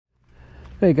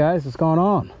Hey guys, what's going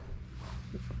on?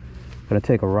 Gonna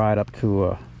take a ride up to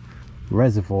a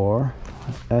reservoir,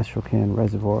 Astrakhan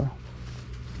Reservoir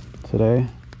today.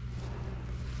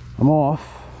 I'm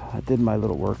off. I did my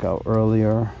little workout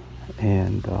earlier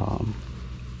and I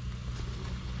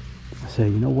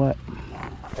said, you know what?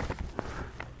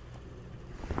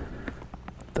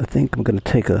 I think I'm gonna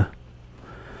take a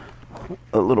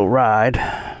little ride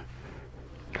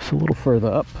just a little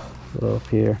further up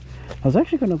here. I was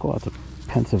actually gonna go out to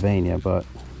Pennsylvania, but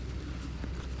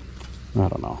I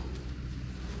don't know.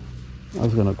 I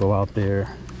was gonna go out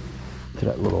there to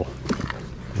that little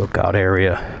lookout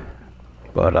area,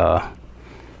 but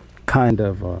kind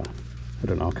of I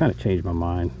don't know, kind of changed my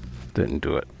mind, didn't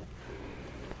do it.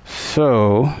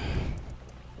 So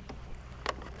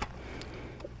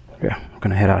yeah, I'm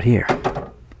gonna head out here.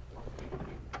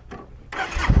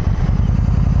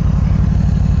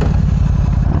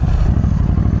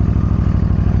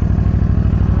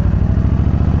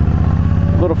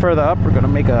 A little further up, we're gonna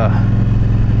make a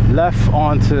left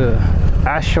onto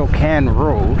Astrakhan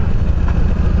Road.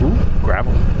 Ooh,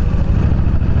 gravel.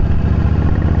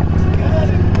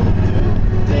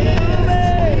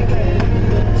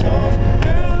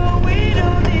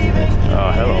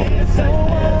 Oh, hello.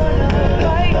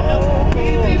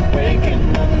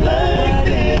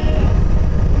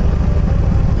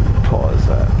 Pause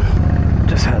that.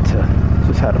 Just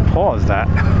had to pause that.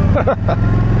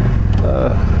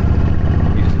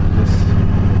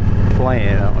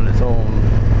 Playing on its own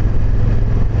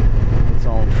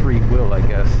free will, I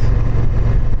guess.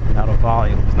 Now the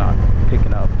volume's not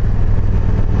picking up.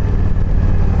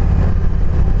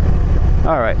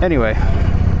 All right. Anyway,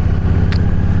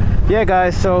 yeah,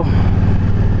 guys. So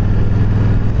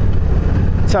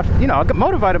you know, I got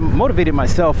motivated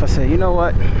myself. I said, you know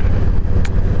what,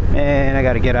 man, I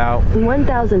got to get out. In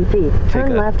 1,000 feet,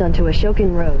 turn left onto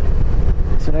Ashokan Road.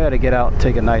 So I got to get out,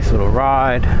 take a nice little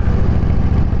ride.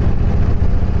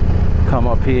 Come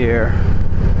up here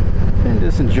and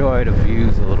just enjoy the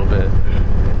views a little bit.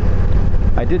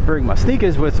 I did bring my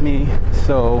sneakers with me,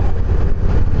 so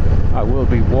I will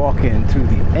be walking to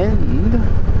the end,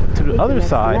 to the other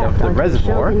side of the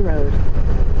reservoir,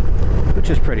 which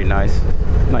is pretty nice.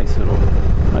 Nice little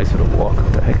walk.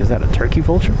 What the heck is that? A turkey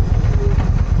vulture?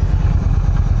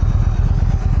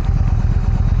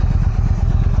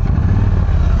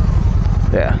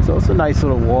 Yeah, so it's a nice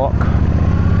little walk.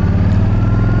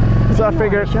 So I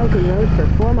figured Road for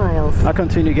 4 miles. I'll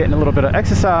continue getting a little bit of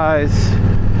exercise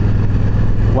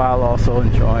while also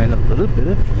enjoying a little bit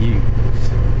of views.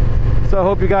 So I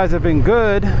hope you guys have been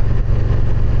good.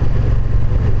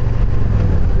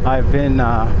 I've been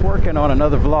working on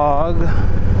another vlog,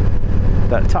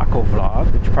 that taco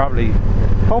vlog, which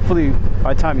hopefully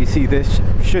by the time you see this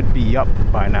should be up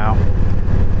by now.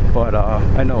 But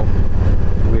I know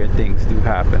weird things do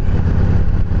happen.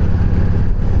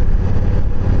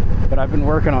 But I've been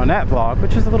working on that vlog,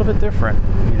 which is a little bit different,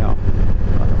 you know.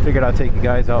 I figured I'd take you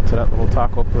guys out to that little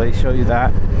taco place, show you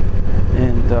that,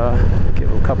 and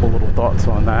give a couple little thoughts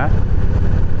on that.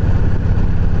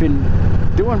 Been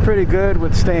doing pretty good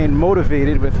with staying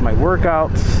motivated with my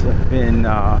workouts.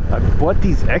 I've bought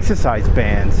these exercise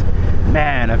bands.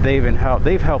 Man,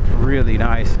 they've helped really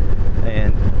nice.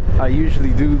 And I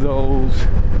usually do those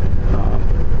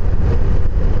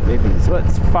maybe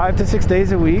it's 5 to 6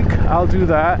 days a week. I'll do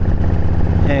that,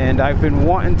 and I've been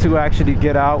wanting to actually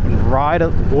get out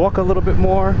and walk a little bit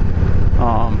more.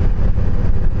 I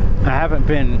haven't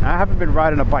been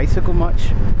riding a bicycle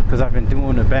much because I've been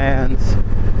doing the bands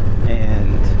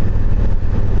and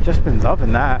just been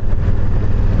loving that.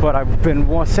 But I've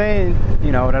been saying,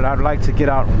 you know, that I'd like to get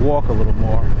out and walk a little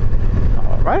more.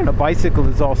 Riding a bicycle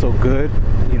is also good,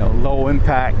 you know, low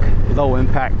impact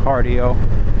cardio.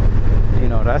 You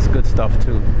know, that's good stuff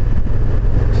too.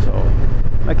 So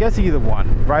I guess either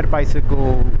one. Ride a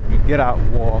bicycle, you get out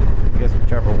and walk. I guess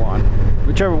whichever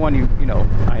one you know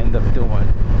I end up doing.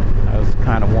 I was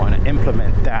kind of want to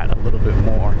implement that a little bit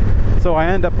more. So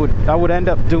I would end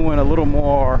up doing a little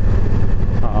more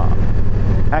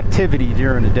activity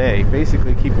during the day,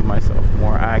 basically keeping myself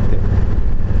more active.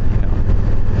 You know,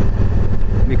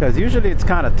 because usually it's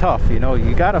kind of tough. You know,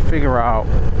 you got to figure out,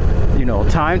 you know,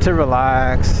 time to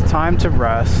relax, time to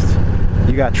rest.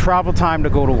 You got travel time to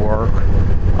go to work.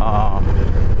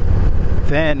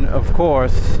 Then of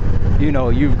course, you know,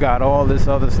 you've got all this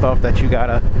other stuff that you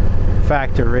gotta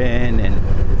factor in, and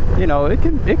you know, it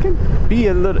can be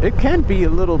a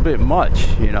little bit much,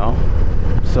 you know.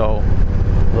 So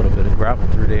a little bit of gravel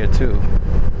through there too.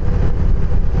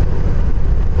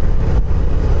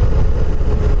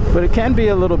 But it can be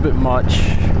a little bit much.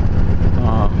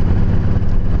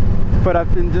 but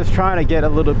I've been just trying to get a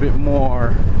little bit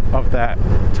more of that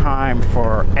time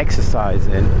for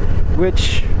exercising,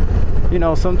 which, you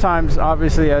know, sometimes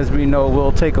obviously, as we know,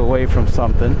 will take away from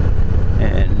something,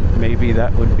 and maybe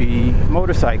that would be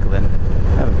motorcycling.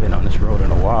 I haven't been on this road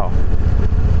in a while.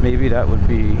 Maybe that would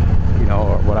be, you know,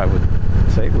 or what I would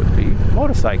say would be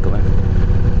motorcycling.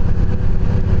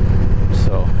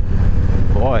 So,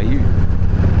 boy,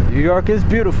 New York is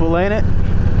beautiful, ain't it?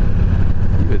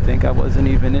 You would think I wasn't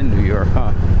even in New York,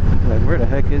 huh? Like, where the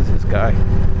heck is this guy?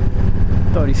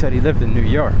 Thought he said he lived in New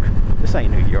York. This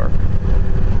ain't New York.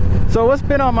 So what's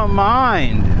been on my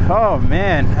mind? Oh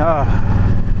man,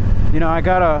 you know, I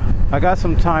got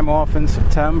some time off in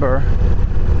September,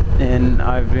 and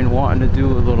I've been wanting to do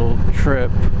a little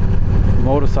trip,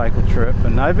 motorcycle trip,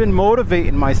 and I've been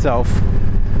motivating myself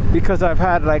because I've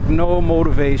had like no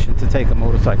motivation to take a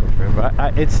motorcycle trip.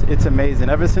 It's amazing.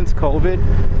 Ever since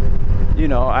COVID, you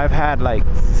know, I've had like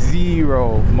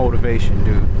zero motivation,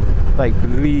 dude. Like,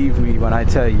 believe me when I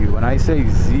tell you, when I say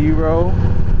zero,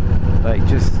 like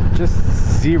just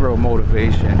zero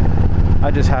motivation. I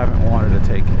just haven't wanted to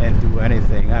take and do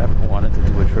anything. I haven't wanted to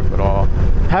do a trip at all.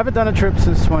 Haven't done a trip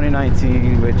since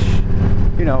 2019, which,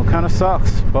 you know, kind of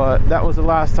sucks, but that was the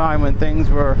last time when things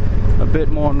were a bit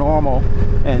more normal.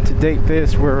 And to date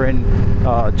this, we're in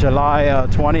July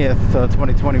 20th,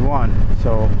 2021.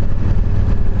 So,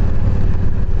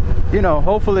 you know,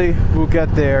 hopefully we'll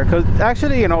get there, because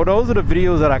actually, you know, those are the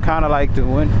videos that I kind of like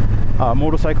doing,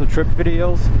 motorcycle trip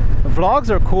videos. The vlogs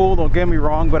are cool, don't get me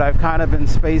wrong, but I've kind of been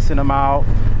spacing them out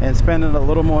and spending a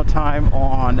little more time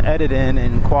on editing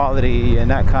and quality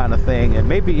and that kind of thing, and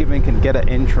maybe even can get an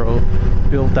intro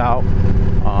built out,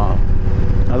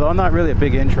 although I'm not really a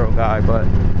big intro guy, but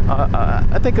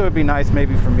I think it would be nice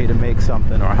maybe for me to make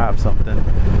something or have something,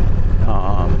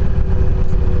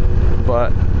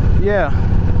 but yeah,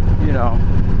 you know,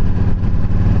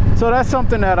 so that's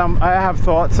something that I have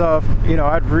thoughts of. You know,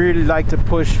 I'd really like to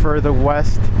push further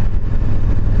west.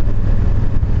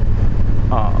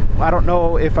 I don't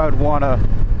know if I'd want to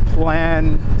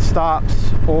plan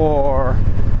stops or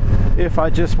if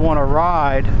I just want to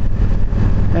ride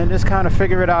and just kind of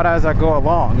figure it out as I go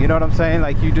along. You know what I'm saying?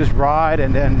 Like, you just ride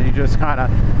and then you just kind of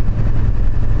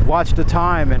watch the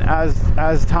time, and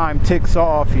as time ticks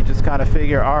off, you just kind of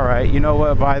figure, all right, you know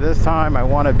what, by this time I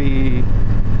want to be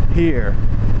here,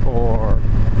 or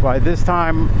by this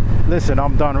time, listen,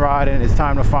 I'm done riding, it's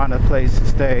time to find a place to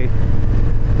stay,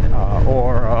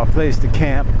 or a place to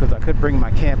camp, because I could bring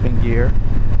my camping gear,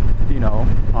 you know,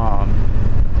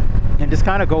 and just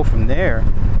kind of go from there.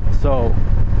 So,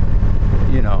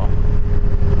 you know,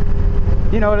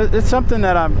 it's something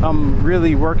that I'm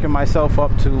really working myself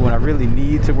up to, and I really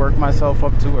need to work myself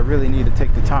up to. I really need to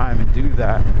take the time and do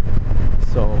that.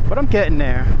 So, but I'm getting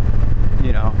there,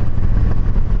 you know,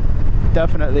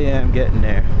 definitely am getting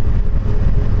there.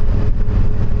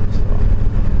 So,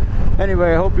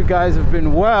 anyway, I hope you guys have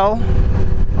been well.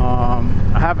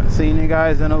 I haven't seen you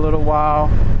guys in a little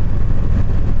while.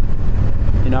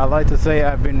 You know, I like to say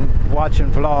I've been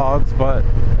watching vlogs, but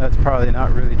that's probably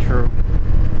not really true.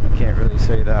 I can't really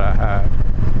say that I have.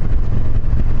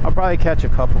 I'll probably catch a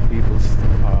couple people's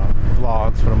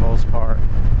vlogs for the most part.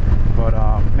 But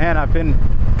man, I've been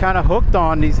kind of hooked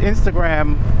on these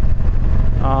Instagram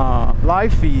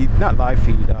live feed, not live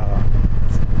feed,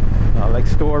 like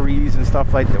stories and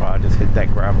stuff like that. Wow, I just hit that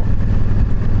gravel.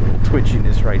 Little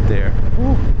twitchiness right there.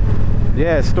 Ooh.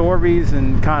 Yeah, stories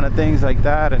and kind of things like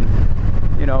that, and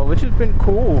you know, which has been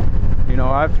cool. You know,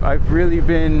 I've really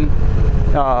been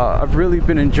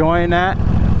enjoying that.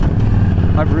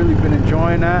 I've really been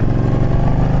enjoying that,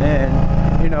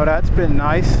 and you know, that's been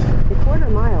nice. The quarter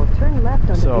mile, turn left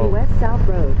on the West South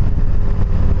Road.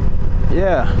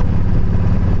 Yeah,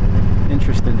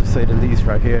 interesting to say the least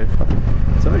right here.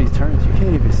 Some of these turns you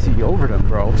can't even see over them,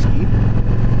 bro. See?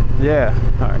 Yeah.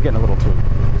 All right, getting a little too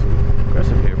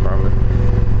aggressive here, probably.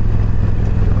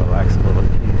 Relax a little. You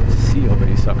can't even see over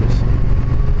these suckers.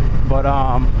 But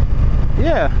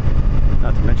yeah.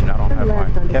 Not to mention I don't have my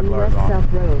Kevlar's on.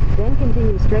 South Road, then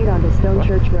continue straight onto Stone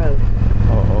Church Road.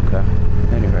 Oh, okay.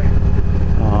 Anyway,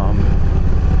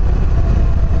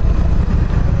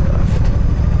 left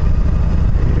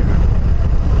here.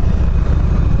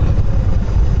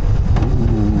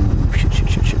 Ooh,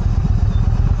 shit.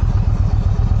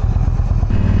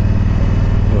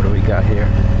 What do we got here?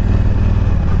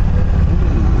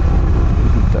 Ooh,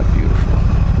 isn't that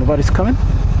beautiful? Nobody's coming?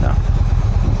 No, I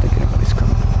don't think anybody's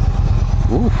coming.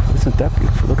 Ooh, isn't that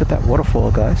beautiful? Look at that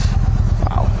waterfall, guys.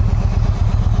 Wow.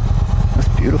 That's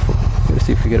beautiful. Let's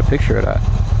see if we get a picture of that.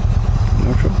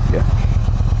 Neutral? Yeah.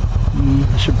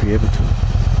 I should be able to.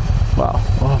 Wow.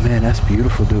 Oh man, that's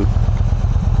beautiful, dude.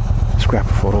 grab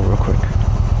a photo real quick.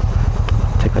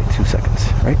 Take like 2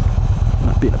 seconds, right? I'm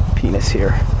not being a penis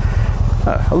here.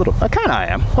 A little, I kind of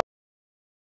am.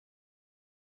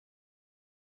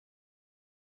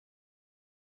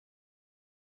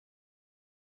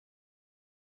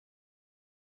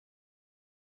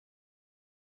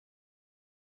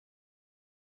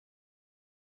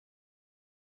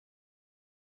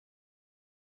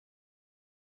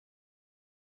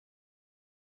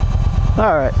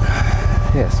 All right,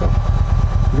 yeah, so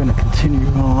we're gonna continue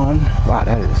on. Wow,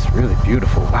 that is really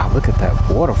beautiful. Wow, look at that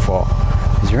waterfall.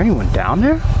 Is there anyone down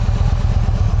there?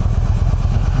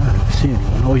 I don't even see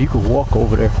anyone. Oh, you could walk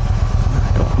over there.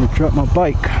 I don't want to drop my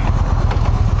bike.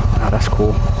 Wow, that's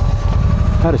cool.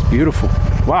 That is beautiful.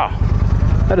 Wow,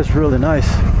 that is really nice.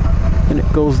 And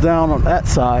it goes down on that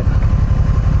side.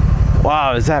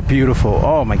 Wow, is that beautiful?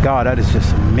 Oh my God, that is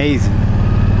just amazing.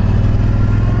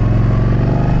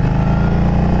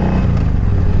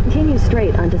 Continue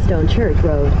straight onto Stone Church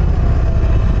Road.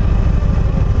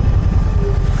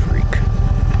 Freak.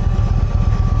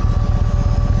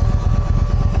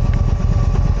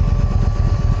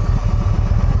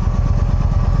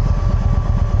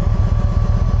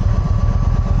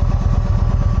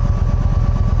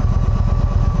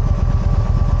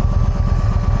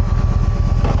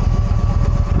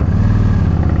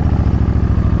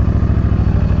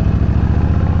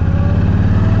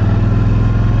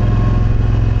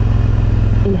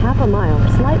 In half a mile,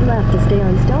 slight left to stay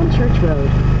on Stone Church Road.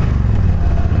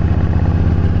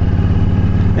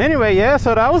 Anyway, yeah,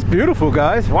 so that was beautiful,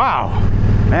 guys. Wow,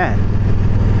 man.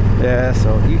 Yeah,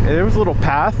 so there was a little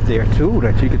path there too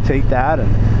that you could take that and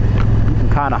you can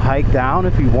kind of hike down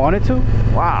if you wanted to.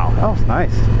 Wow, that was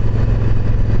nice.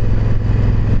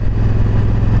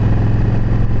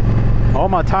 All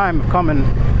my time coming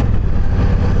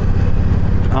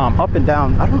up and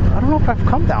down. I don't know if I've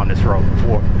come down this road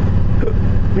before.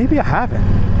 Maybe I haven't.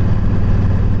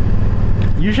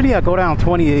 Usually I go down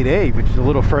 28A, which is a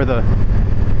little further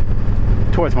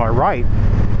towards my right,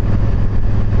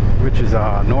 which is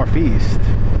northeast.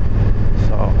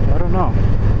 So I don't know.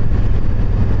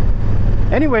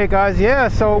 Anyway, guys, yeah.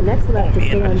 So Next left to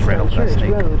stay on Stone Church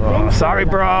Road. Oh, sorry,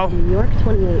 bro. New York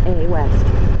 28A West.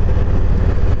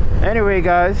 Anyway,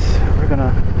 guys, we're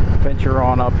gonna venture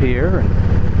on up here and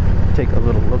take a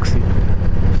little look-see.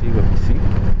 See what we see.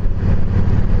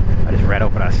 I just ran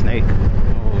over that snake.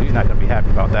 Oh, he's not gonna be happy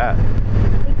about that.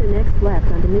 Take the next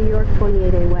left onto New York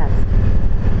 28A West.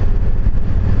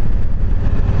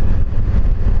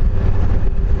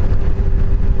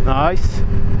 Nice.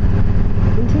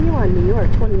 Continue on New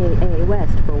York 28A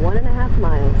West for 1.5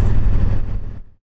 miles.